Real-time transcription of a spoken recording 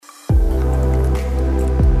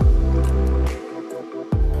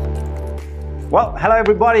Well, hello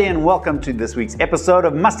everybody and welcome to this week's episode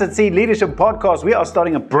of Mustard Seed Leadership Podcast. We are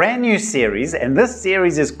starting a brand new series, and this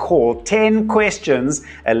series is called 10 Questions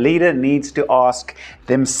a Leader Needs to Ask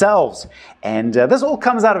Themselves. And this all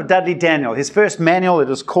comes out of Dudley Daniel. His first manual, it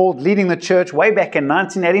was called Leading the Church way back in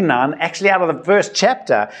 1989, actually out of the first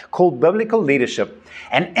chapter called Biblical Leadership.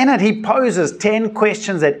 And in it, he poses 10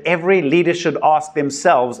 questions that every leader should ask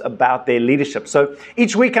themselves about their leadership. So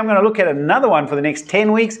each week, I'm going to look at another one for the next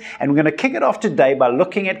 10 weeks. And we're going to kick it off today by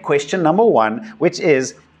looking at question number 1, which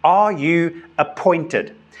is, are you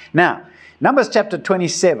appointed? Now, Numbers chapter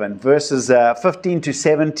 27, verses 15 to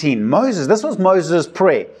 17. This was Moses'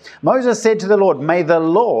 prayer. Moses said to the Lord, may the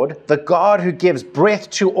Lord, the God who gives breath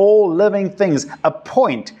to all living things,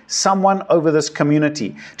 appoint someone over this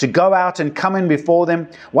community to go out and come in before them,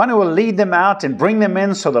 one who will lead them out and bring them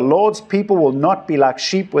in so the Lord's people will not be like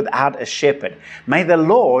sheep without a shepherd. May the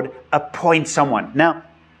Lord appoint someone. Now,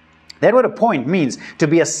 that word appoint means to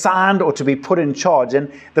be assigned or to be put in charge.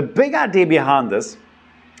 And the big idea behind this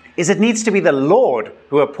is it needs to be the Lord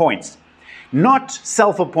who appoints, not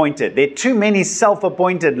self-appointed. There are too many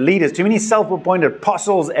self-appointed leaders, too many self-appointed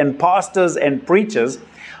apostles and pastors and preachers,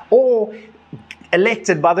 or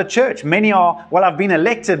elected by the church. Many are, well, I've been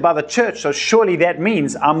elected by the church, so surely that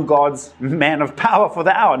means I'm God's man of power for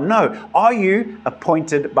the hour. No, are you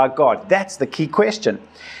appointed by God? That's the key question.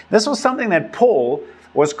 This was something that Paul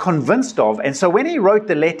was convinced of. And so when he wrote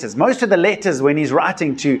the letters, most of the letters when he's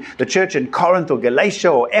writing to the church in Corinth or Galatia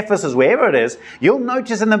or Ephesus, wherever it is, you'll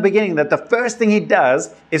notice in the beginning that the first thing he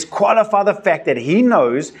does is qualify the fact that he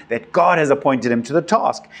knows that God has appointed him to the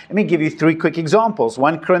task. Let me give you 3 quick examples.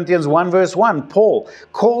 1 Corinthians 1 verse 1, Paul,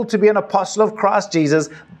 called to be an apostle of Christ Jesus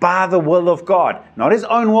by the will of God. Not his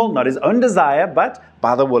own will, not his own desire, but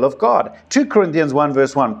by the will of God. 2 Corinthians 1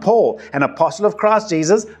 verse 1, Paul, an apostle of Christ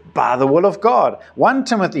Jesus by the will of God. 1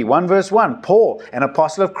 Timothy 1 verse 1, Paul, an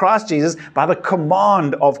apostle of Christ Jesus by the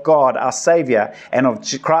command of God, our Savior, and of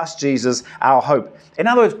Christ Jesus, our hope. In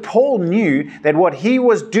other words, Paul knew that what he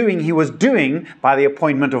was doing by the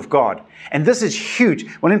appointment of God. And this is huge.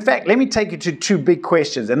 Well, in fact, let me take you to 2 big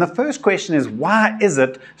questions. And the first question is, why is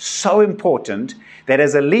it so important that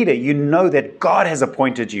as a leader, you know that God has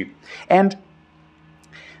appointed you? And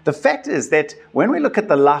the fact is that when we look at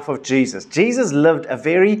the life of Jesus, Jesus lived a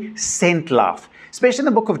very sent life. Especially in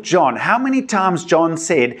the book of John, how many times John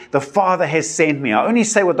said, the Father has sent me. I only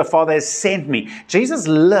say what the Father has sent me. Jesus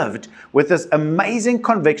lived with this amazing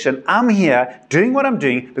conviction, I'm here doing what I'm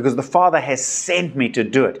doing because the Father has sent me to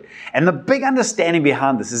do it. And the big understanding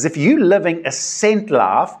behind this is if you're living a sent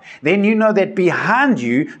life, then you know that behind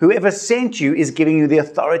you, whoever sent you is giving you the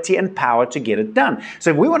authority and power to get it done. So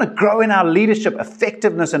if we want to grow in our leadership,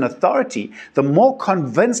 effectiveness, and authority, the more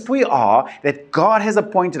convinced we are that God has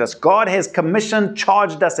appointed us, God has commissioned,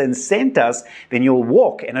 charged us and sent us, then you'll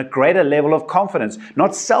walk in a greater level of confidence.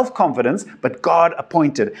 Not self-confidence, but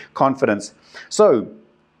God-appointed confidence. So,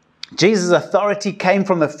 Jesus' authority came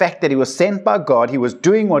from the fact that he was sent by God. He was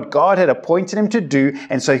doing what God had appointed him to do,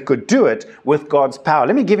 and so he could do it with God's power.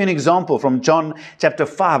 Let me give you an example from John chapter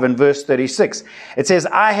 5 and verse 36. It says,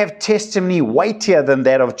 I have testimony weightier than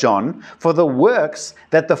that of John, for the works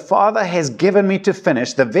that the Father has given me to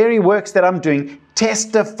finish, the very works that I'm doing,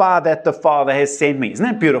 testify that the Father has sent me. Isn't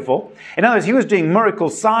that beautiful? In other words, he was doing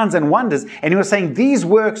miracles, signs, and wonders, and he was saying, these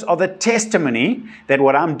works are the testimony that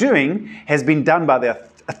what I'm doing has been done by the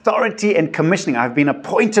authority and commissioning. I've been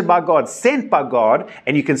appointed by God, sent by God,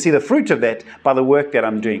 and you can see the fruit of that by the work that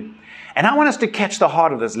I'm doing. And I want us to catch the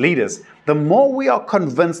heart of this, leaders. The more we are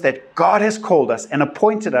convinced that God has called us and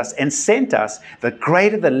appointed us and sent us, the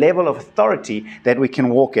greater the level of authority that we can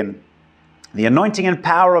walk in. The anointing and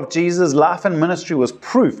power of Jesus' life and ministry was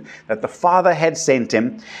proof that the Father had sent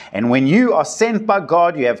him. And when you are sent by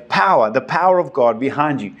God, you have power, the power of God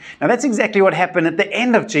behind you. Now that's exactly what happened at the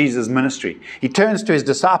end of Jesus' ministry. He turns to his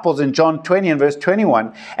disciples in John 20 and verse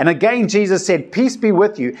 21. And again, Jesus said, peace be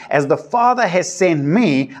with you. As the Father has sent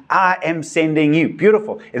me, I am sending you.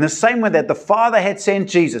 Beautiful. In the same way that the Father had sent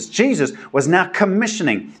Jesus, Jesus was now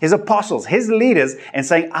commissioning his apostles, his leaders, and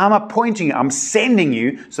saying, I'm appointing you, I'm sending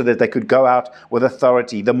you so that they could go out with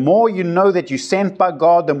authority. The more you know that you're sent by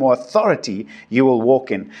God, the more authority you will walk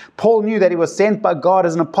in. Paul knew that he was sent by God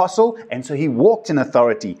as an apostle, and so he walked in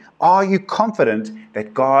authority. Are you confident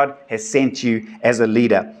that God has sent you as a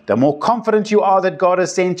leader? The more confident you are that God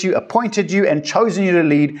has sent you, appointed you, and chosen you to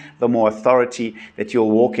lead, the more authority that you'll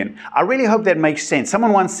walk in. I really hope that makes sense.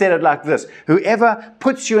 Someone once said it like this: whoever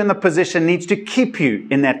puts you in the position needs to keep you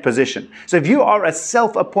in that position. So if you are a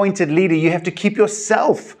self-appointed leader, you have to keep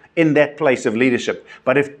yourself in that place of leadership.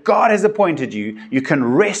 But if God has appointed you, you can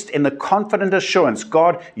rest in the confident assurance,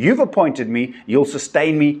 God, you've appointed me, you'll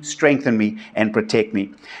sustain me, strengthen me, and protect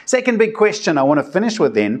me. Second big question I want to finish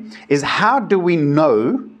with then is, how do we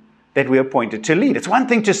know that we're appointed to lead? It's one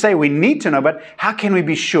thing to say we need to know, but how can we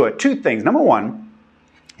be sure? Two things. Number one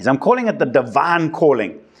is, I'm calling it the divine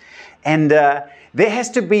calling. And there has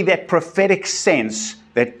to be that prophetic sense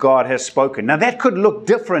that God has spoken. Now that could look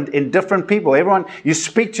different in different people. Everyone you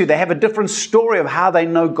speak to, they have a different story of how they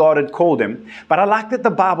know God had called them. But I like that the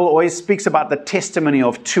Bible always speaks about the testimony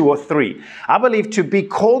of 2 or 3. I believe to be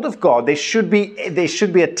called of God, there should be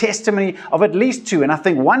a testimony of at least 2. And I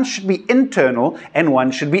think one should be internal and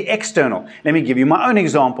one should be external. Let me give you my own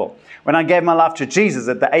example. When I gave my life to Jesus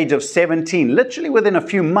at the age of 17, literally within a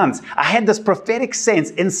few months, I had this prophetic sense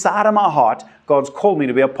inside of my heart, God's called me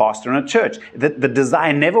to be a pastor in a church. The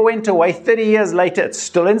desire never went away. 30 years later, it's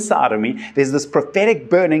still inside of me. There's this prophetic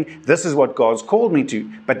burning. This is what God's called me to.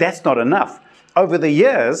 But that's not enough. Over the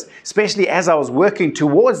years, especially as I was working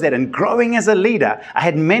towards that and growing as a leader, I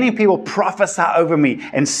had many people prophesy over me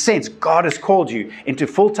and sense God has called you into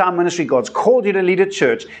full-time ministry. God's called you to lead a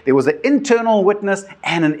church. There was an internal witness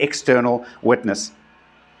and an external witness.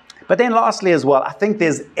 But then lastly as well, I think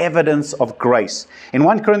there's evidence of grace. In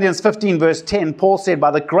 1 Corinthians 15 verse 10, Paul said,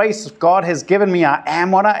 by the grace God has given me, I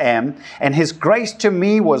am what I am, and His grace to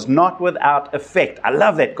me was not without effect. I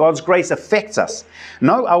love that. God's grace affects us.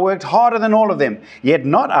 No, I worked harder than all of them, yet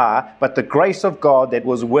not I, but the grace of God that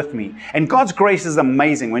was with me. And God's grace is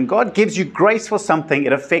amazing. When God gives you grace for something,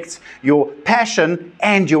 it affects your passion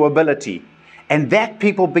and your ability. And that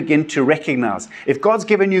people begin to recognize. If God's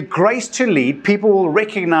given you grace to lead, people will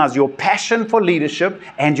recognize your passion for leadership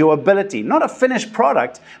and your ability. Not a finished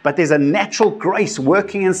product, but there's a natural grace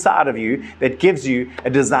working inside of you that gives you a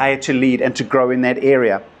desire to lead and to grow in that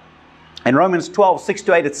area. In Romans 12,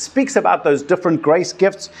 6-8, it speaks about those different grace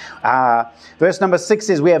gifts. Verse number 6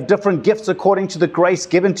 says, we have different gifts according to the grace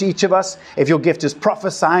given to each of us. If your gift is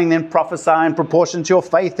prophesying, then prophesy in proportion to your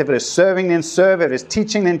faith. If it is serving, then serve. If it is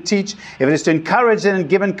teaching, then teach. If it is to encourage, then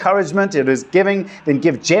give encouragement. If it is giving, then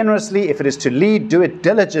give generously. If it is to lead, do it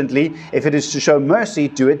diligently. If it is to show mercy,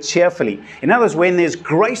 do it cheerfully. In other words, when there's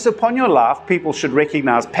grace upon your life, people should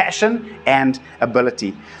recognize passion and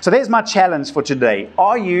ability. So there's my challenge for today.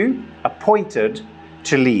 Are you appointed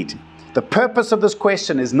to lead? The purpose of this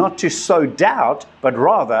question is not to sow doubt, but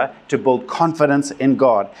rather to build confidence in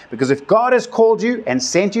God. Because if God has called you and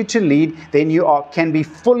sent you to lead, then you can be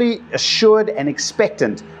fully assured and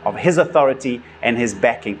expectant of His authority and His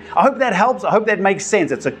backing. I hope that helps. I hope that makes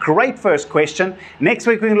sense. It's a great first question. Next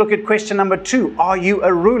week we can look at question number 2. Are you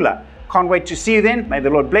a ruler? Can't wait to see you then. May the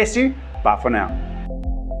Lord bless you. Bye for now.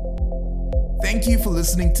 Thank you for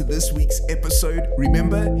listening to this week's episode.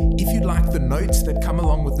 Remember, if you'd like the notes that come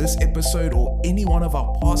along with this episode or any one of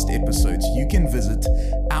our past episodes, you can visit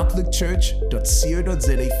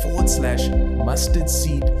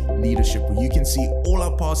outlookchurch.co.za/mustardseed leadership, where you can see all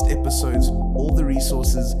our past episodes, all the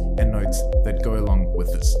resources and notes that go along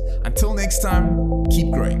with this. Until next time,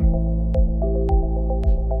 keep growing.